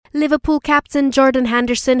Liverpool captain Jordan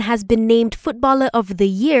Henderson has been named Footballer of the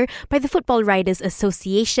Year by the Football Writers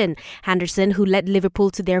Association. Henderson, who led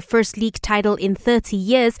Liverpool to their first league title in 30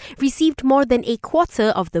 years, received more than a quarter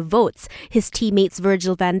of the votes. His teammates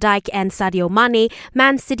Virgil van Dijk and Sadio Mane,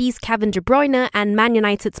 Man City's Kevin De Bruyne and Man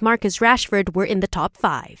United's Marcus Rashford were in the top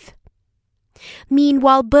 5.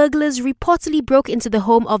 Meanwhile, burglars reportedly broke into the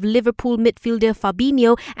home of Liverpool midfielder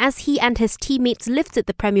Fabinho as he and his teammates lifted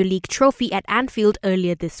the Premier League trophy at Anfield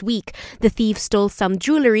earlier this week. The thieves stole some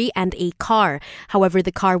jewellery and a car. However,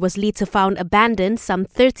 the car was later found abandoned some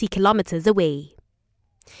 30 kilometres away.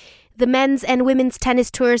 The men's and women's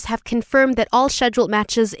tennis tours have confirmed that all scheduled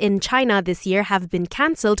matches in China this year have been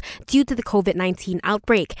cancelled due to the COVID-19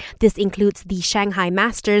 outbreak. This includes the Shanghai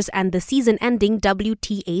Masters and the season-ending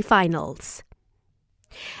WTA Finals.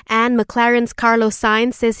 And McLaren's Carlos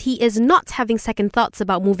Sainz says he is not having second thoughts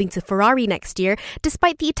about moving to Ferrari next year,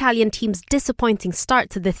 despite the Italian team's disappointing start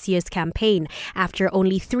to this year's campaign. After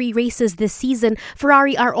only 3 races this season,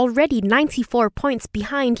 Ferrari are already 94 points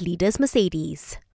behind leaders Mercedes.